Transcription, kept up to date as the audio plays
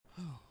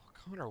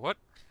Connor, what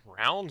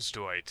rounds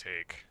do I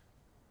take?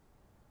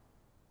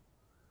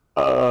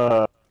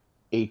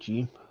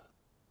 HE.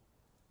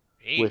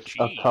 With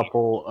a AG?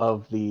 couple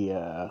of the,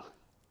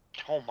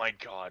 Oh my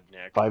god,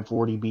 Nick.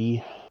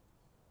 540B.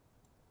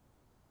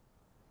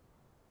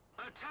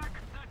 Attack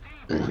the D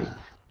point.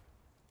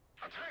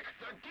 Attack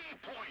the D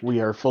point. We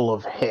are full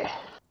of heh.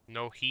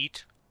 No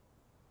heat?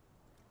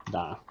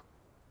 Nah.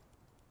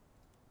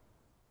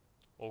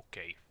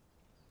 Okay.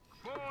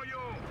 For you.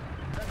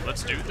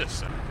 Let's do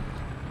this then.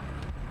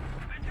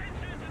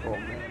 Oh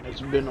man,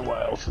 it's been a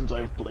while since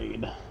I've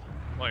played.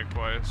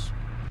 Likewise.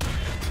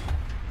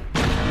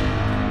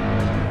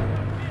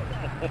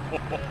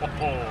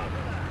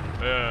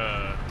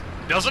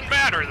 Doesn't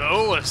matter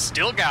though, I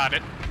still got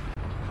it.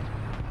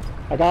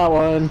 I got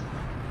one.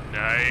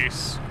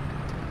 Nice.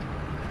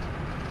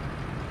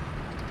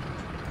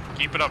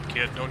 Keep it up,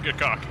 kid. Don't get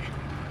cocky.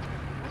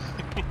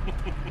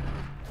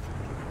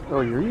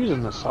 Oh, you're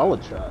using the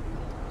solid shot.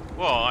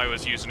 Well, I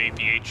was using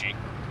APHE.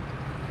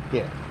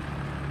 Yeah.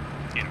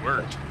 It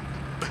worked.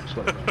 That's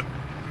what I meant.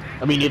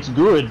 I mean, it's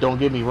good, don't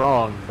get me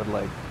wrong, but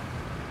like...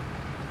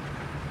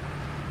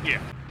 Yeah.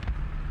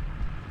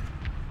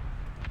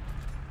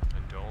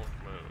 And don't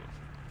move.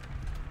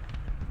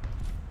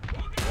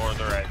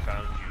 Norther, I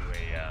found you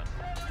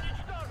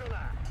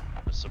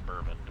a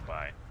Suburban to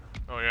buy.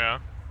 Oh yeah?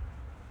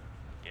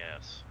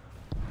 Yes.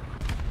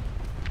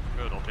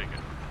 Good, I'll take it.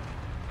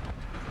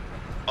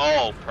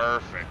 Oh,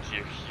 perfect.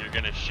 You're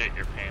gonna shit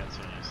your pants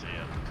when you see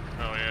it.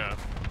 Oh yeah.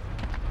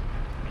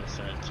 I'm gonna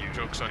send it to you.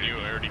 Joke's on you,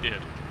 I already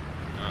did.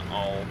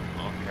 Oh,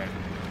 okay.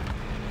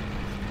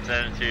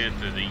 Send it to you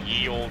through the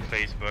ye old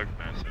Facebook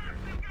Messenger.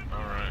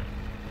 Alright.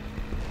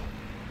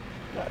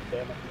 God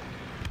damn it.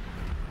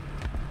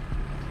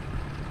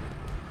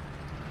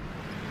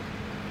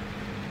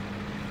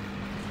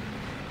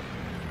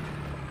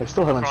 I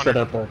still haven't Connor. set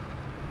up a Go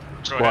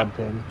squad ahead.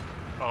 pin.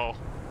 Oh.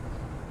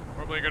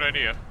 Probably a good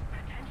idea.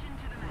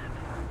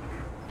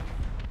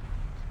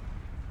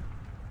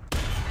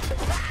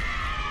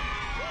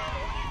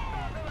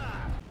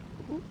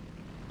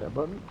 That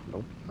button?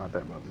 Nope, not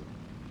that button.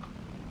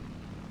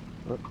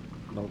 Oh,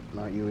 nope,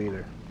 not you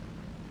either.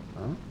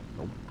 Huh?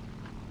 Nope.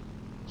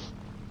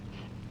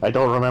 I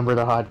don't remember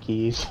the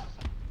hotkeys.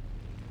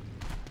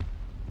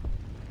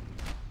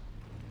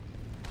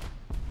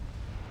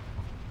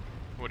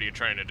 What are you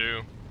trying to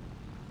do?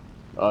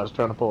 I was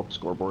trying to pull up the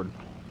scoreboard.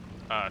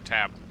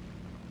 Tab.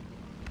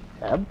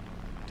 Tab?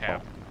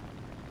 Tab.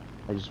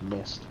 I just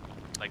missed.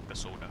 Like the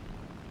soda.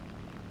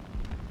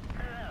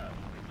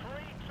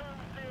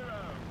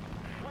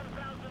 320.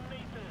 1,000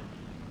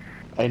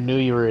 meters. I knew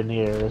you were in the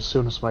air as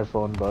soon as my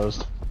phone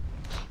buzzed.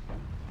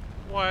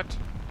 What?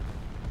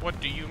 What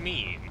do you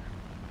mean?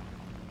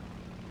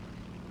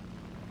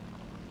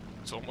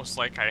 It's almost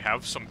like I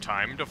have some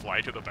time to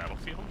fly to the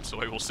battlefield,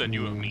 so I will send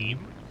you a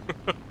meme.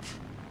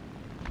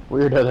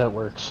 Weird how that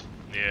works.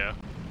 Yeah.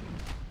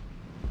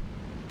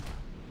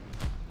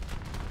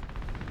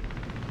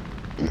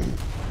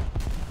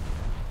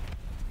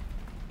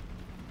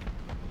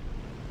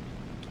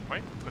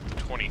 Might put the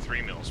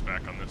 23 mils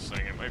back on this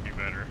thing, it might be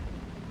better.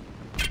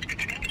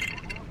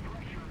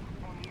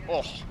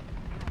 Oh!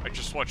 I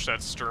just watched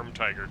that Sturm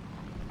Tiger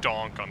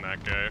donk on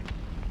that guy.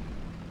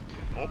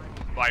 Oh,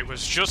 I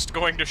was just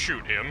going to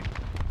shoot him.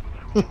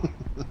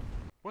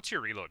 What's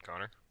your reload,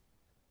 Connor?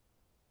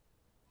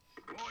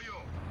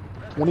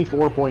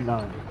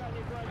 24.9.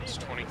 It's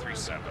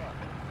 23.7.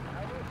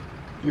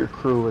 Your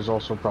crew is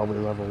also probably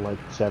level like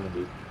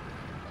 70.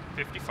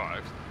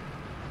 55.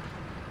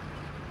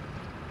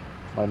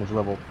 Mine is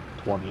level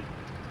 20.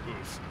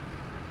 Oof.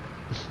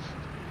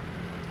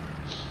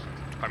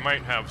 I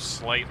might have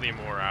slightly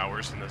more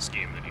hours in this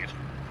game than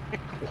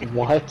you.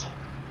 What?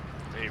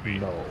 Maybe.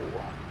 No.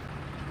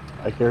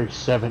 I carry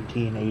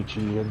 17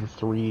 HE and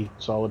 3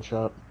 solid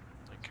shot.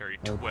 I carry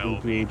Oh,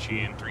 12 good, HE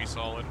and 3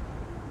 solid.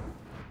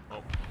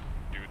 Oh,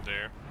 dude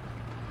there.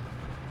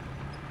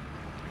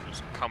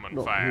 Just coming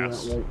No, he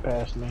fast. went right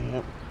past me,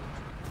 yep.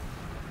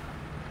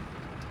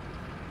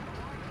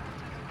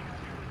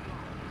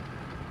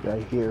 Guy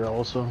here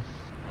also. Oh,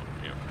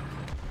 yep.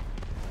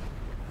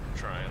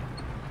 Trying.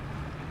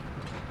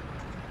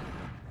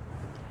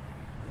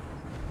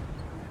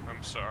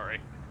 I'm sorry.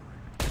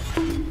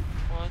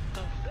 What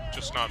the?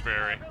 Just not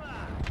very.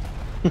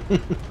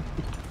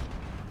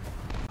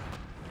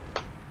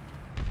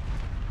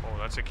 Oh,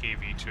 that's a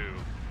KV2.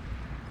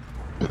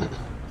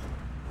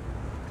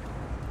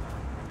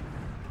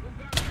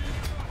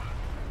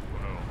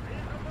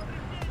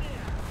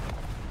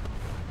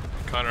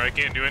 Connor, I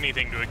can't do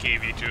anything to a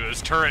KV2.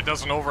 His turret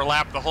doesn't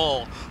overlap the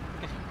hull.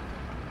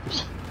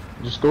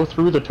 Just go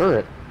through the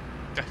turret.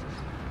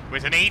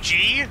 With an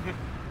HE?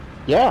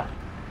 Yeah.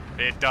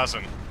 It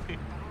doesn't.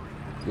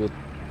 It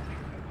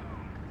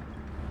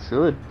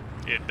should.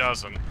 It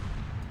doesn't.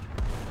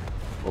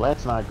 Well,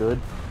 that's not good.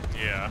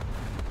 Yeah,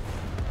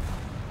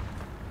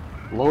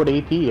 Load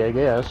AP, I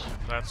guess.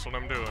 that's what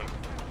I'm doing.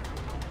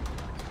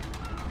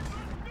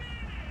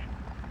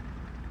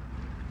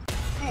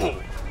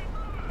 Ooh.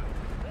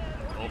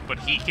 Oh, but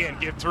he can't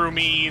get through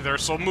me either,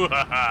 so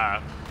muhaha.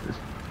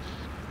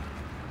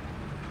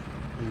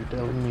 You're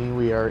telling me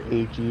we are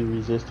AG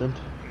resistant?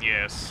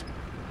 Yes.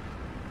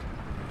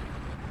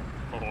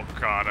 Oh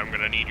god, I'm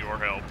gonna need your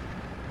help.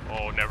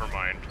 Oh, never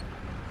mind.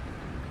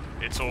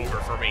 It's over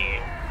for me.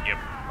 Yep,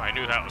 I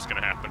knew that was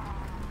gonna happen.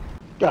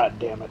 God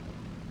damn it.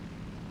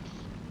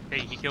 Hey,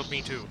 he killed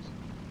me too.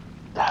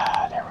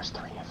 Ah, there was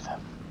 3 of them.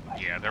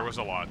 Yeah, there was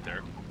a lot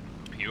there.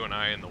 You and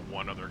I and the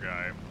one other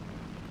guy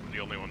were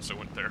the only ones that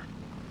went there.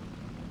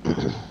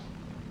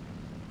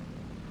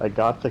 I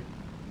got the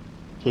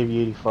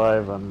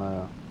KV-85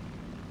 on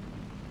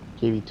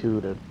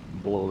KV-2 to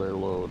blow their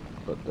load,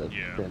 but the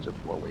Yeah. transit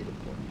floor waited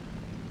for me.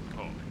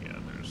 Oh, yeah,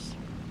 there's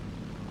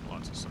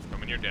lots of stuff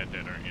coming. You're dead,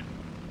 aren't you?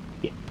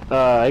 Yeah.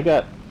 I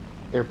got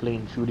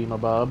airplane shooting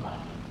mabob.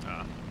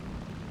 Ah.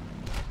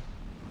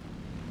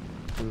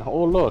 And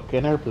oh look,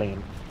 an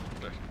airplane.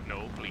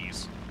 No,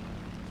 please.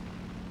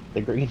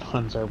 The green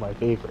ones are my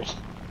favorite.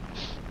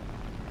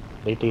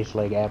 They taste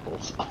like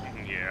apples.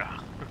 Yeah.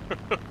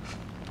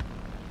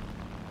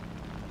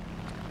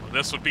 Well,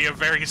 this would be a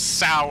very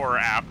sour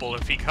apple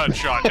if he got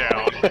shot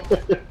down.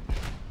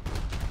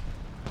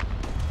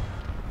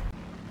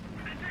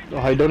 Oh,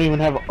 I don't even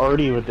have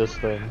arty with this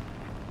thing.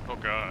 Oh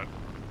god.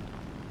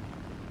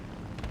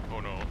 Oh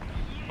no.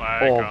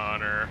 Bye, Oh.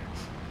 Connor.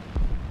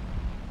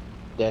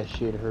 That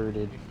shit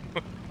hurted.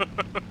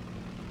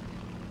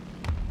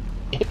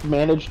 It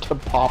managed to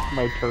pop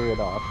my turret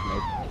off.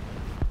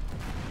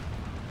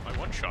 I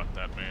one-shot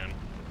that man.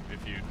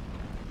 If you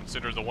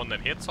consider the one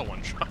that hits a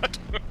one-shot.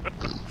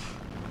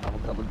 I'm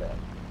coming back.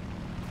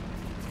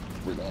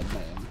 For that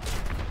man.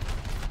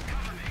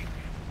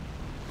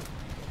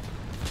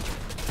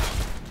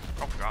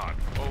 Oh god.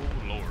 Oh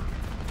lord.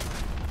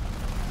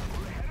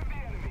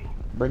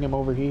 Bring him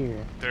over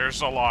here.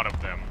 There's a lot of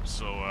them,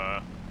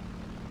 so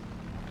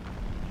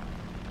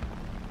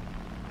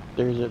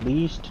There's at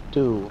least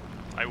 2.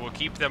 I will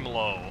keep them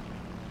low.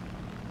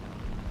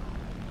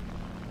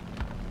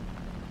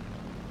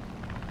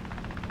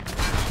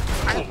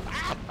 Oh.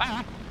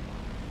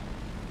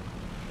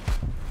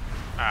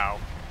 Ow.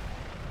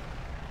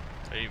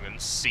 I didn't even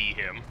see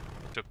him.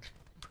 To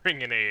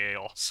bring an AA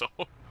also.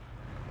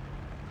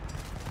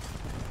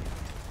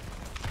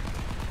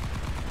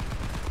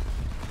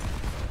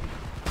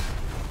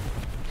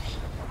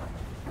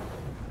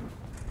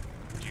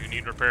 Do you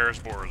need repairs,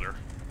 Boiler?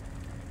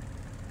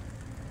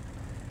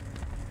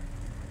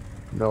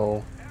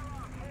 No.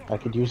 I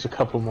could use a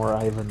couple more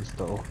Ivans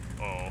though.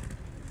 Oh.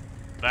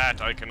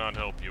 That I cannot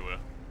help you with.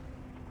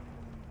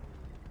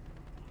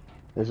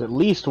 There's at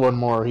least one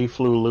more. He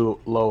flew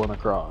low and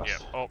across. Yeah.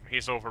 Oh,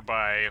 he's over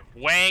by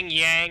Wang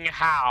Yang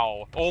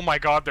Hao. Oh my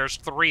god, there's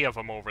 3 of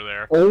them over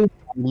there. Oh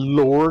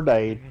lord,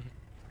 I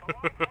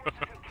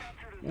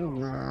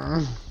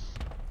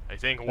I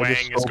think I Wang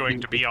just is hope going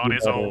you to be get on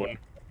his better. own.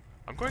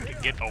 I'm going to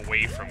get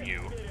away from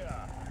you.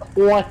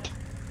 What?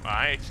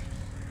 I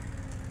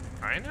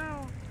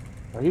know.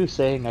 Are you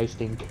saying I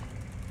stink?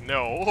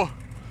 No.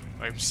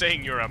 I'm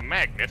saying you're a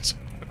magnet.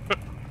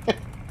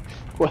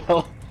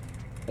 Well,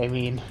 I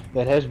mean,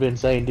 that has been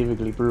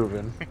scientifically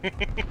proven.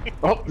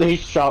 Oh, they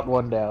shot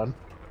one down.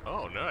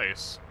 Oh,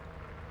 nice.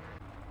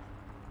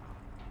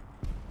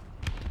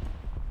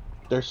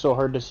 They're so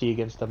hard to see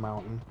against the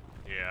mountain.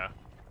 Yeah.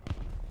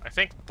 I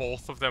think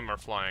both of them are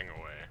flying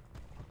away.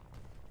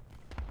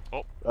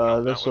 Oh,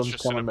 no, This that was one's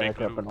just in a coming big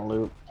back up loop. in a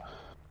loop.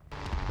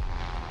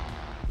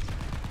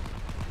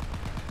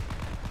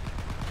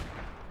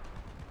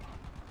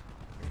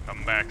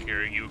 Come back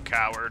here, you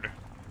coward.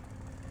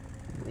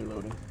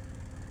 Reloading.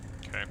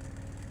 Okay.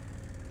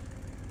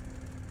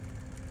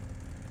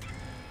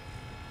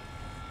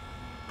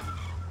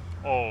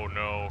 Oh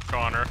no,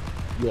 Connor.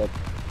 Yep.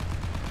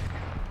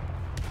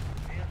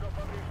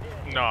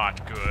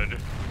 Not good.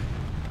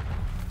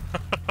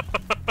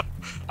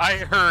 I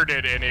heard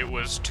it and it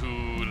was too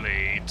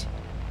late.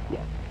 Yeah.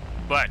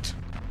 But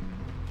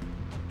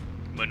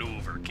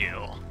maneuver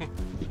kill.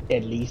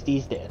 At least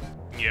he's dead.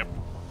 Yep.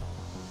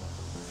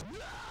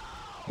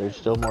 There's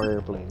still more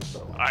airplanes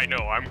though. I know,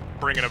 I'm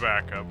bringing it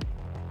back up.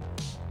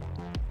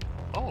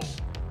 Oh,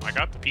 I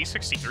got the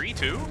P-63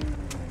 too?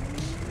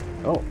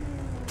 Oh,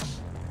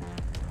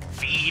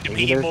 Feed Maybe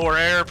me there's- more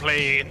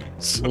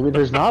airplanes! maybe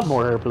there's not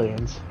more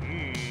airplanes.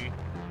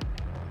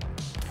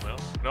 Well,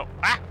 no.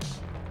 Ah!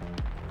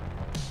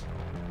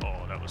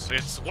 Oh, that was...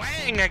 It's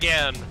Wang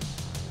again!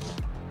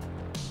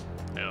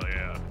 Hell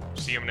yeah.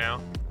 See him now?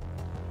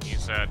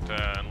 He's at,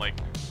 like,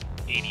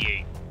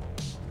 88.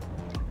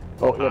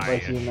 Oh, yep, I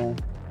High-ish. see him there.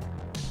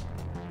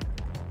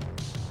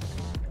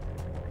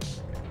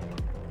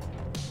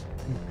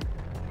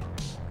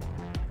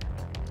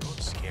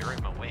 Don't scare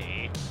him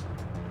away.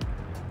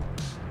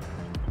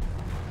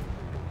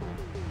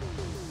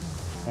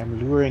 I'm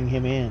luring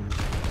him in.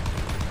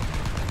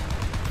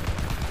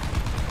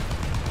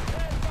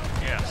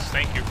 Yes,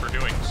 thank you for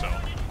doing so.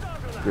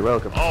 You're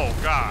welcome. Oh,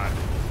 God.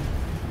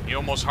 He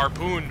almost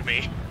harpooned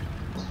me.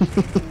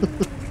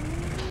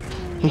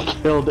 He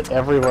killed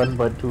everyone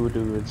but 2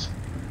 dudes.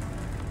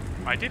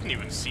 I didn't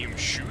even see him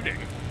shooting.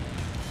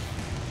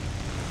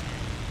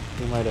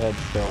 He might have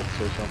had belts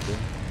or something.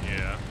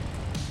 Yeah.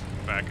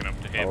 Backing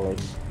up to him.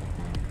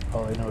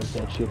 All I know is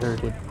that shit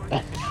hurted.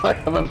 I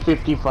have a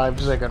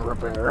 55-second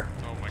repair.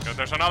 Oh my god,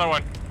 there's another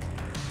one!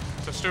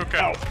 It's a Stuka!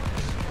 Ow.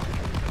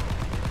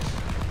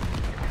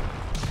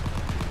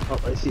 Oh,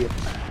 I see it.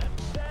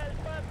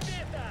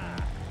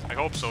 I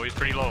hope so, he's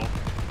pretty low.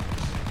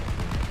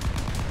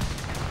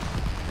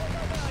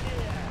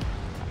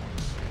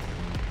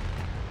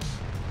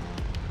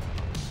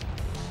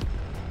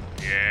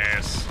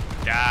 Yes!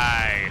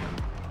 Die!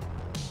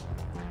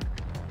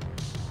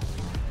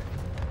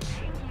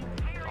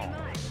 Oh.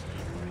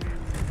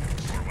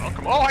 You're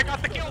welcome. Oh, I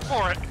got the kill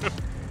for it!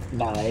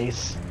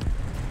 Nice.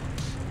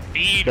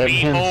 Feed That me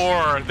him.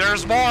 more!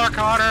 There's more,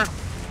 Connor!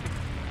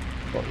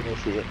 Oh, I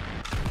see it.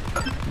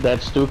 That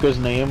Stuka's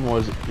name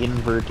was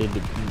Inverted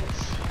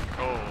Penis.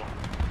 Oh.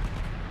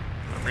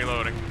 I'm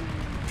reloading.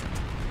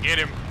 Get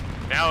him!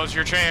 Now's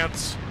your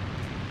chance!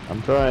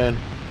 I'm trying.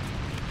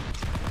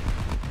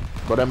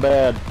 But I'm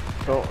bad.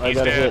 Oh, I He's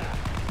got a dead. hit.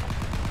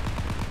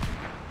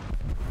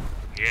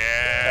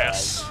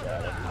 Yes!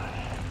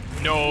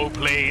 No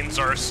planes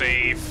are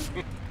safe.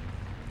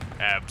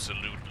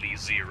 Absolutely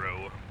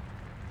zero.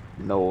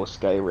 No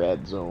Sky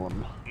Rat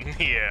zone.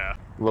 Yeah.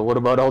 Well, what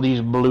about all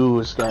these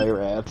blue Sky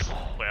Rats?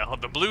 Well,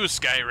 the blue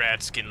sky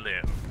rats can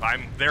live.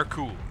 They're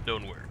cool,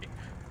 don't worry.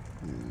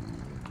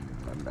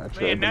 I'm not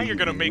sure. I Man, now you're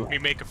gonna believe make me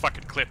make a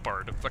fucking clip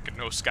art of fucking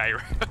no sky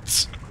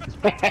rats.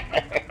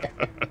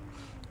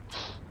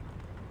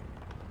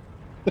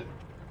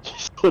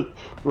 Just a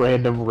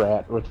random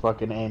rat with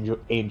fucking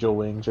angel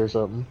wings or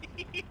something.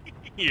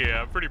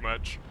 Yeah, pretty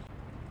much.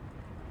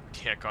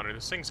 Yeah, Connor,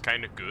 this thing's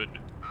kinda good.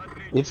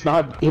 It's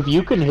not. If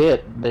you can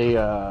hit, they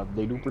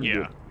do pretty Yeah.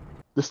 good.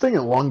 This thing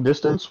at long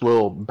distance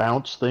will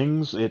bounce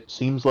things. It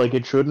seems like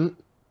it shouldn't,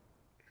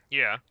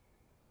 Yeah.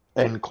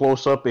 and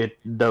close up it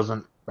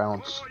doesn't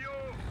bounce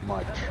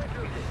much.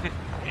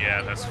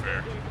 Yeah, that's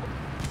fair.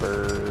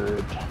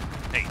 Bird.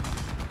 Hey,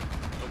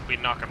 don't be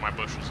knocking my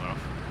bushes off.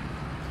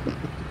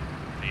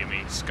 You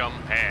mean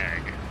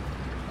scumbag.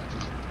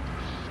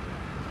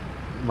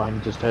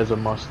 Mine just has a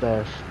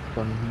mustache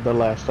from the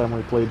last time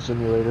we played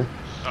Simulator.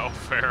 Oh,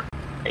 fair.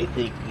 I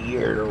think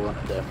you're one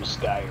of them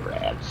Sky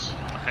Rats.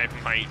 I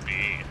might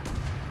be.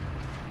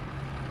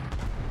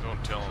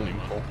 Don't tell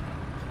anyone.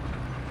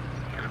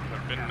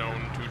 I've been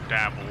known to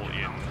dabble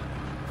in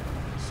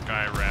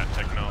sky rat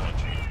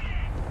technology.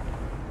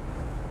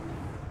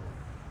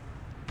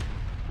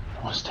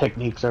 Those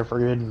techniques are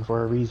forbidden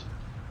for a reason.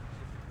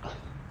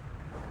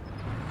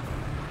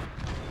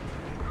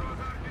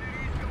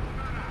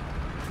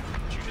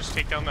 Did you just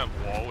take down that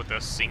wall with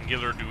a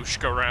singular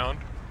douchka round?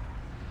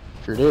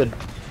 Sure did.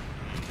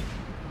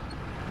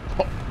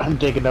 Oh, I'm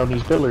taking down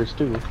these pillars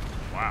too.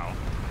 Wow.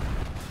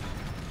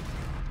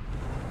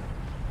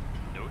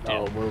 No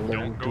Oh, dip. we're Don't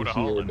learning go to to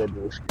hear Holland. the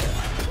bush.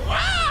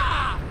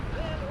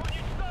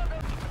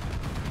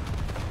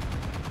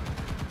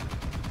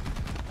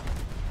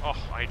 Oh,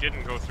 I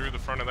didn't go through the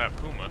front of that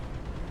puma.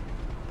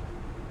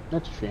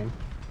 That's a shame.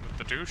 With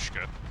the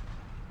douchka.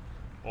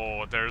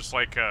 Oh, there's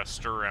like a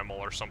stirremel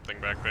or something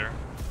back there.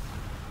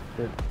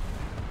 Good.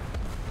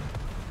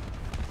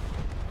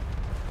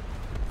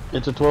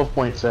 It's a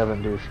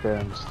 12.7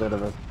 douchka instead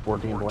of a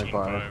 14.5.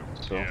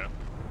 14.5, So yeah.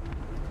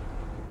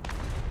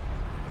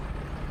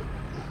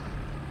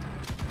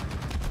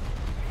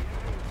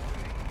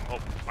 Oh,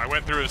 I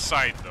went through his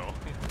side though.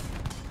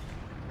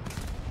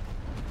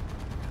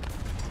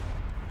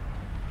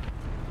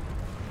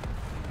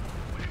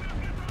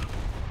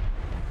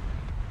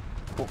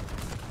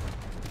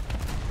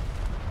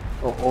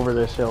 oh, over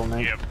this hill,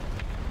 Nick. Yep.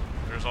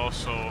 There's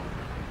also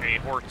a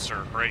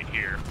Hortzer right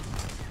here.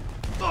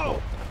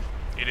 Oh!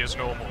 It is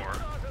no more.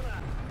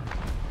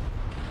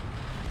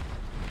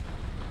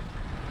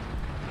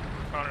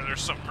 Connor,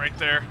 there's something right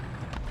there.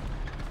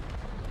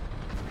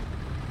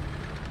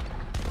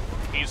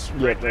 He's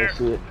right Yep, there. I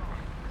see it.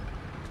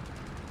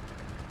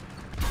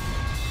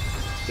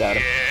 Got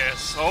him.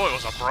 Yes. Oh, it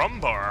was a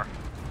Brumbar.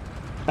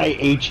 I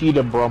HE'd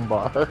a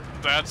Brumbar.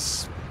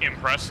 That's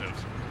impressive.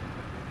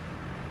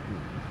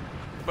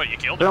 But you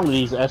killed him. Apparently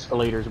these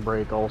escalators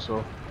break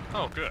also.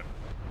 Oh, good.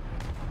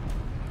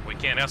 We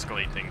can't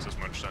escalate things as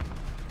much then.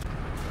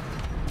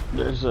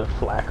 There's a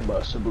flak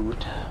bus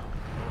about. Oh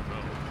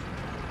no.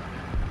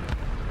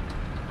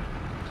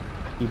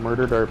 He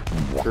murdered our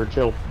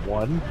Churchill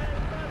 1.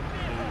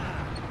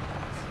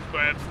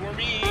 Bad for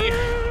me.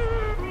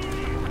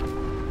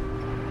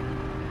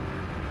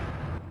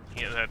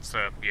 Yeah, that's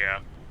yeah.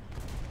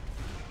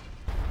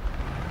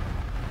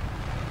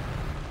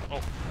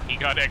 Oh, he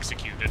got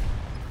executed.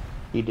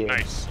 He did.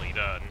 Nicely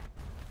done.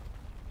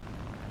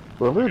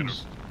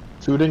 Whoever's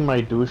shooting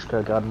my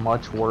douchka got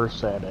much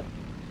worse at it.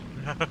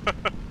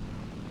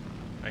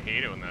 I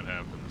hate it when that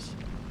happens.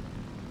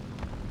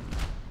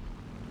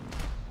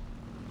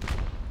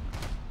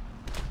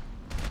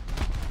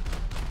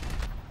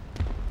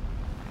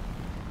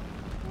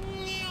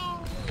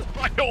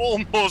 I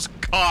almost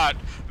caught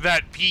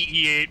that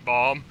PE-8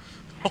 bomb.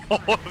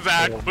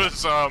 That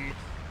was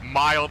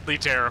mildly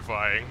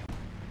terrifying.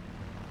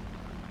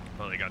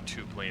 Well, they got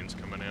 2 planes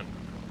coming in.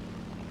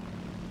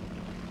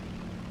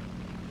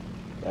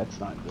 That's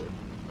not good.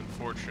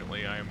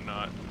 Unfortunately, I am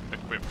not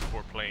equipped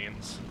for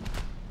planes.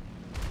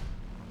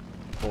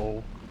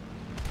 Oh.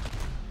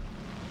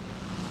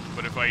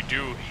 But if I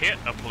do hit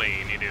a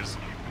plane, it is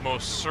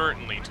most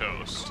certainly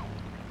toast.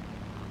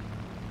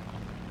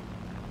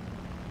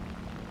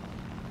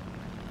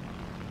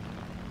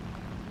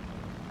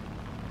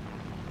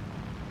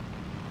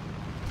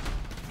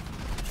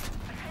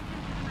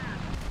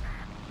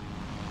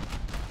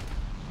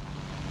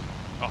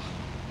 Oh.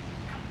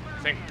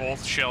 I think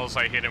both shells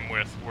I hit him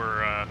with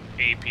were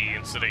AP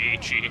instead of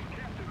HE.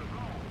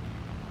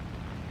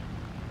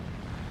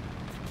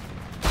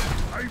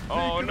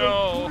 Oh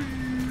no!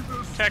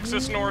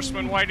 Texas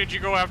Norseman, why did you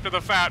go after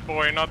the fat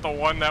boy, not the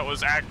one that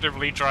was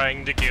actively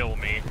trying to kill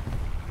me?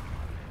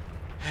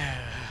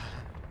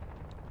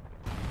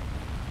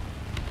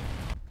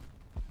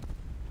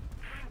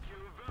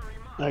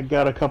 I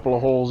got a couple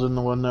of holes in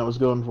the one that was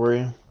going for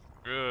you.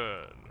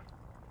 Good.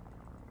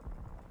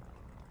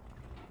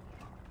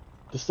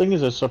 This thing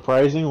is a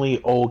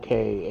surprisingly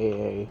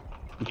okay AA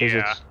because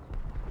Yeah. it's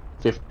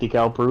 50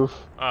 cal proof.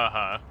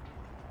 Uh-huh.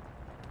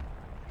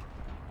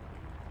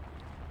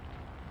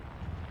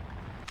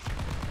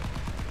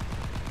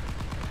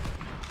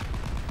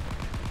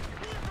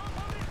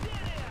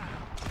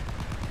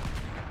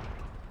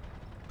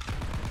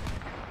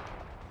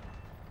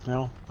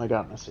 Well, I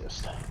got an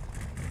assist. I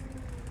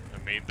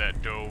made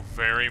that dough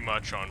very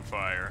much on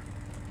fire.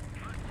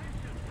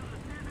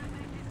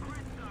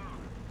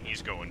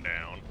 He's going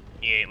down.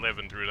 He ain't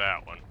living through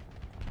that one.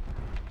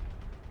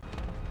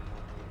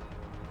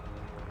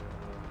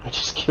 I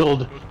just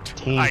killed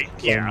tank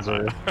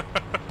cleanser.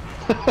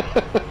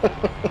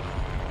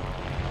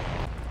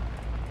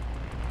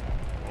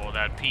 Oh,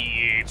 that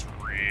PE8's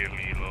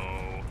really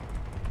low.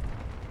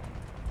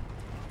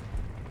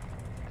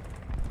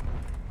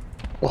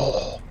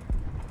 Oh.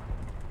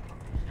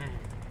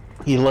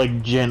 He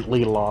like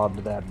gently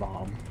lobbed that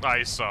bomb.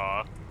 I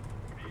saw.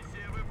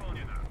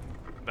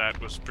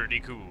 That was pretty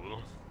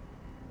cool.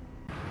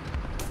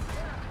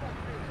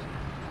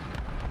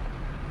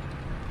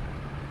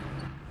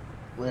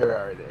 Where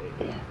are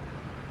they?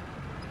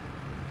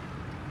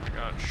 I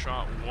got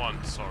shot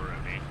once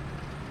already.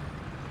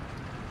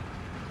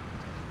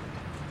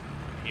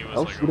 He was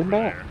like shoot him over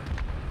back. there.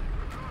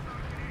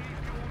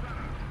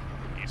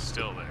 He's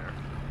still there.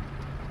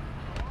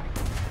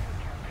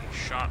 He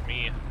shot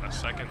me a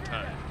second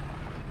time.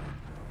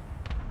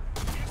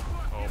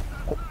 Oh,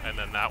 and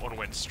then that one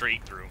went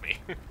straight through me.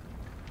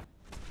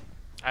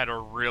 At a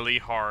really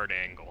hard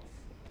angle.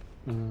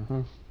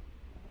 Mm-hmm.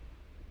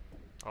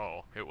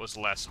 Oh, it was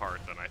less hard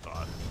than I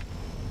thought.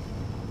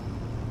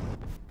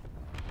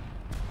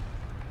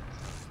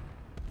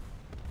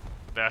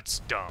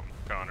 That's dumb,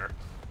 Connor.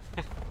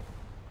 I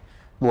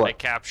What?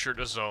 captured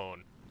a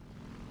zone,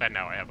 and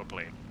now I have a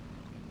plane.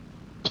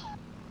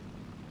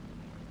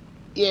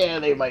 Yeah,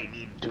 they might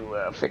need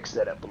to fix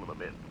that up a little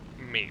bit.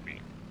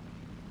 Maybe.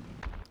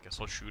 Guess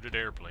I'll shoot at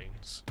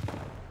airplanes.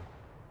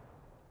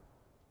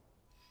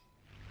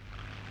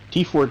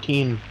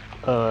 T-14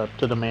 to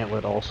the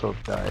mantlet also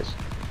dies.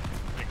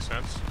 Makes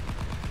sense.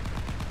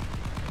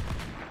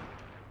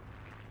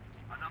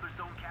 Another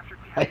zone captured.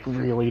 I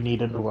really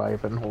need a new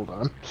Ivan, hold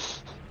on.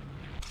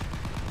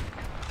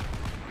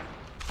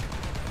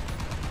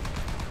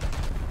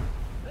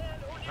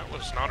 That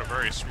was not a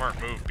very smart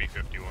move,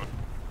 B-51.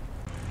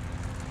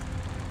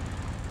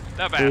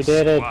 The We best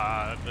did it.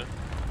 squad.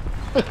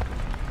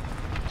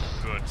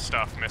 Good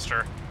stuff,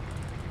 mister.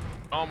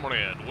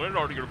 Comrade, where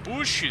are your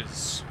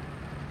bushes?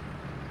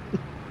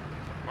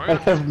 Where I are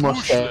have your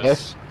mustache.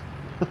 bushes?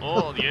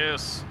 Oh,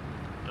 yes.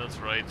 That's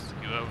right.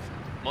 You have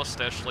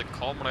mustache like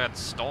Comrade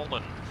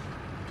Stalin.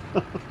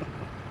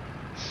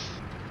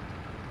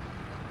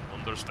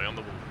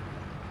 Understandable.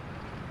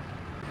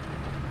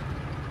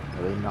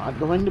 Are they not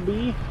going to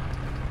be?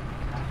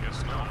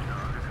 Guess not.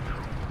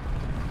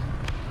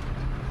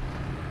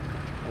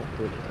 Oh,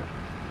 here they are.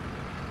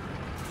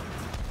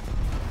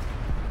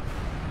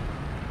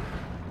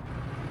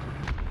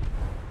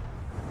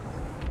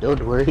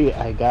 Don't worry,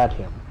 I got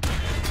him.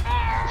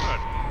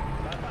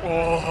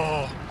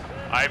 Oh,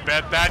 I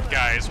bet that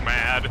guy's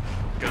mad,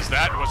 because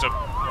that was a...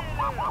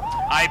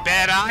 I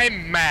bet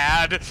I'm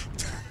mad!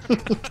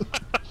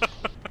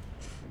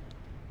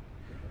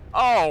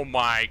 Oh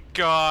my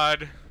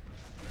god.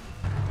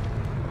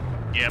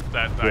 Yep,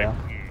 that... Yeah.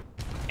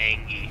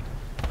 Angy.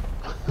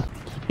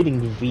 Keep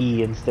hitting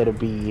V instead of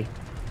B.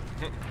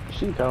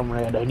 See,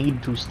 comrade, I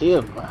need to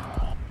stim.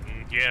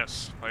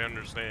 Yes, I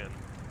understand.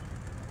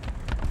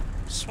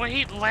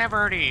 Sweet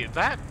Liberty!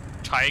 That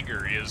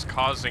tiger is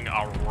causing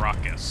a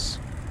ruckus.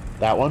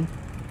 That one?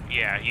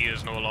 Yeah, he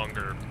is no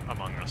longer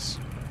among us.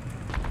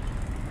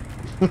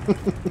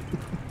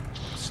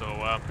 So,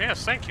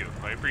 yes, thank you.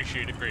 I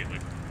appreciate it greatly.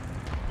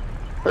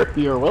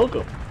 You're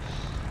welcome.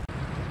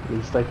 At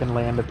least I can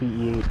land a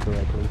PE-8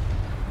 correctly.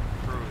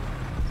 True.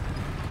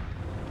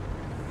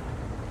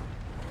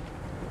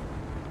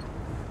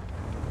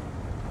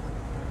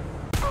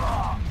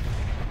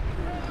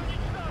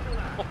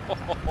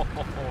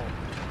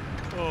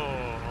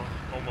 Oh,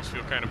 almost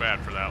feel kind of bad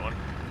for that one.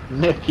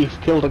 Nick, you've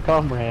killed a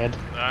comrade.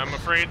 I'm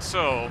afraid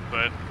so,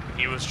 but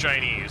he was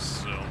Chinese,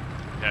 so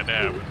had to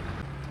happen.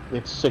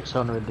 It's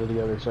 600 to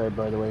the other side,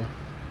 by the way.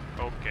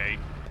 Okay.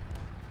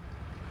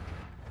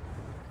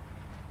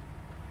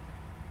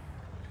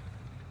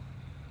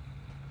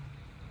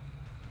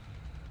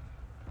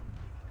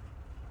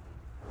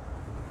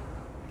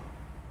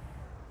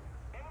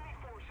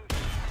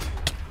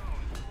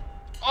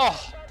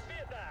 Oh!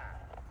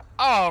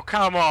 Oh,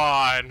 come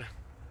on!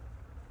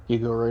 You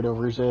go right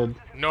over his head.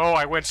 No,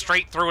 I went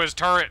straight through his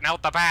turret and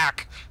out the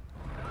back.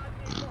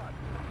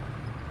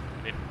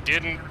 It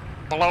didn't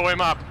blow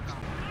him up.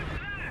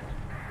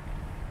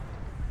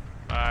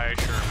 Bye,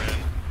 Sherman.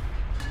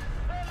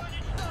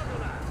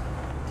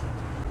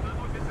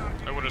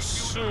 I would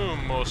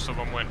assume most of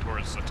them went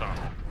towards the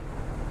tunnel.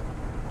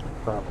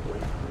 Probably.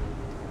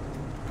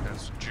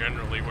 That's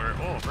generally where...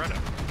 Oh, Bretta.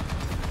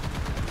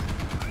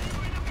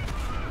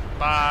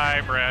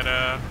 Bye,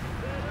 Bretta.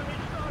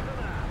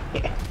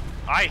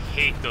 I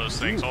hate those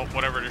things. Oh,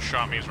 whatever just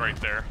shot me is right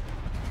there.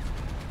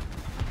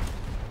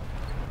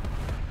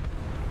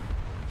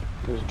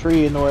 There's a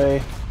tree in the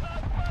way.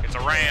 It's a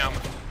ram.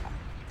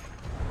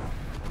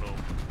 No.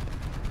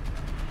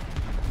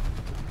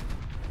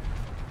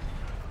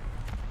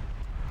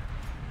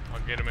 I'll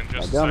get him in My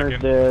just a gunner's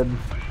second. dead.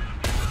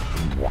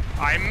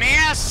 I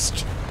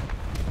missed!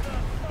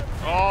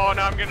 Oh,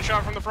 now I'm getting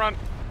shot from the front.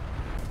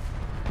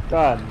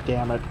 God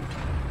damn it.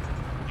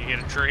 You hit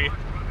a tree.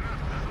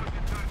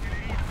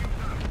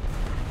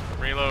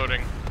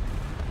 Reloading.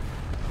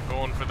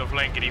 Going for the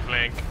flankety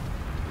flank.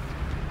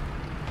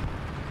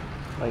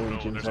 My Oh,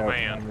 engine's there's a out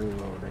man. and I'm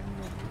reloading.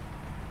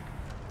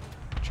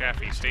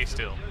 Chaffee, stay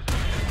still.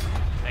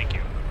 Thank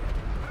you.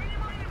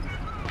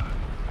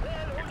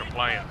 Your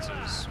compliance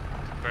is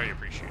very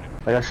appreciated.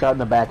 I got shot in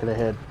the back of the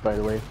head, by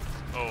the way.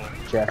 Oh,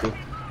 Chaffee.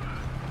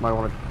 Might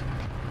want to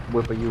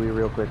whip a Yui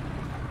real quick.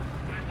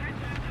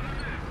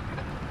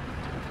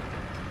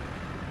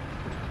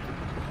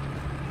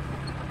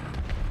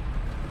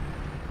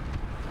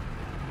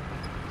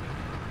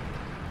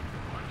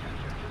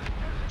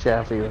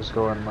 Chaffee was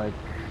going like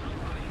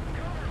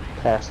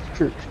past the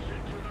church.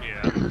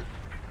 yeah.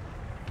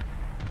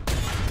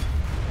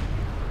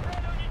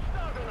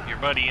 Your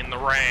buddy in the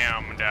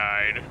ram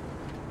died.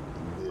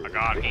 I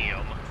got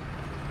him.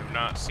 I've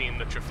not seen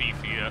the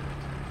Chafifi yet.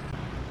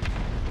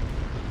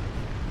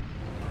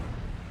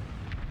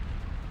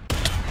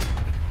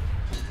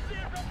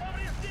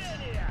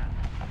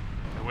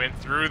 I went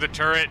through the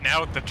turret and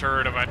out the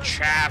turret of a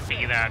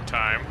Chaffee that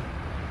time.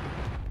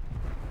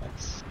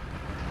 That's...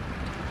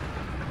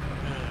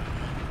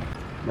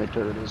 My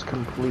turret is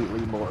completely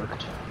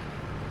marked.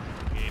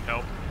 You need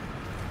help?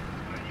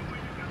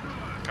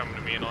 Come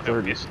to me and I'll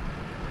help you.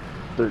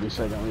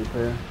 30-second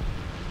repair.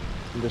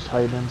 I'm just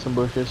hiding in some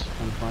bushes.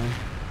 I'm fine.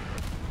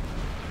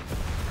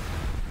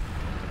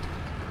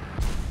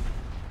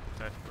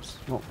 That was...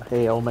 Oh,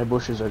 hey, all my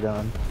bushes are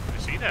gone. I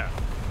see that.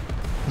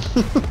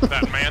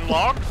 That man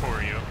logged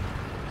for you.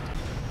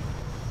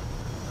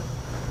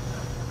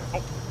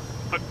 Oh,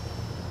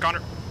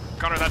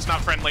 Connor, that's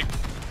not friendly.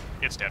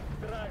 It's dead.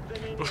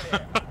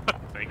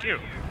 Thank you.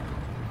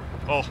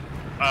 Oh,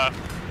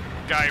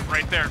 guy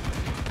right there.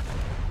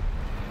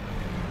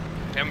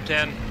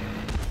 M10.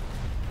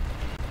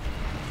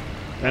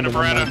 And a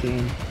Beretta.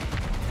 M19.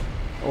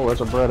 Oh,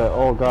 there's a Beretta.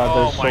 Oh god,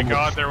 Oh there's so my much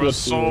god, there was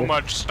shit so here.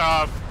 much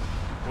stuff.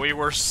 We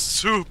were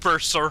super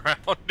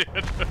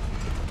surrounded.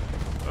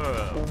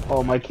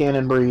 Oh, my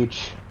cannon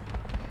breach.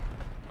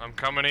 I'm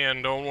coming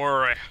in, don't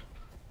worry.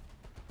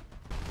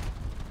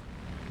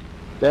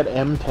 That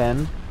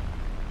M10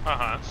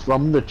 Uh-huh.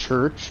 from the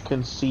church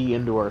can see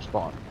into our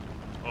spawn.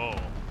 Oh.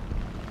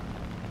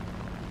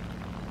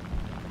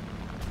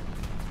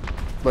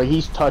 Like,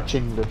 he's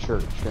touching the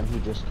church, and he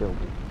just killed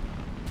me.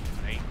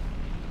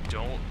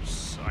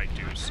 I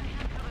do see.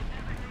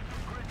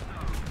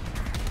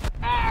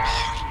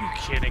 Are you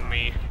kidding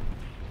me?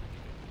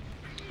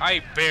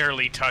 I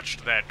barely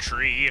touched that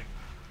tree.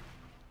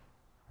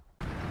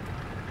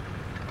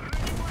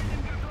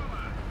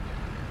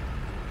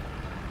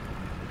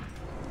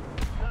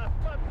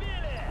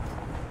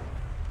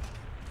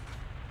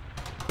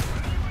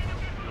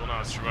 You will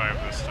not survive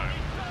this time.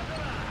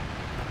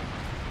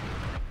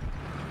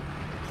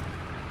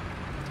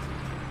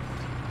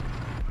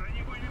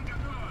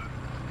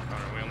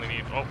 Alright, we only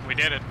need... Oh, we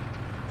did it!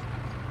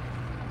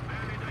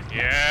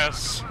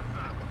 Yes!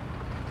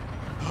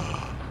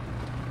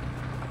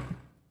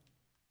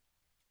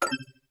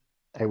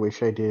 I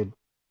wish I did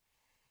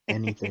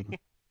anything.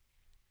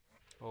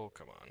 Oh,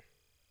 come on.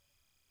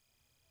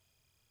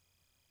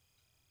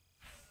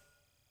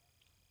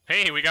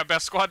 Hey, we got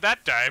best squad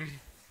that time!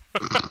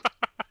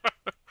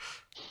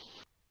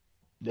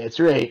 That's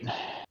right.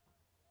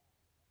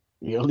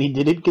 You only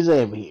did it because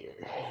I'm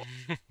here.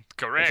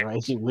 Correct.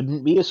 Otherwise, it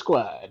wouldn't be a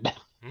squad.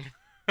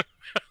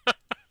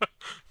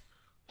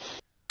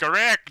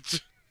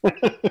 Correct!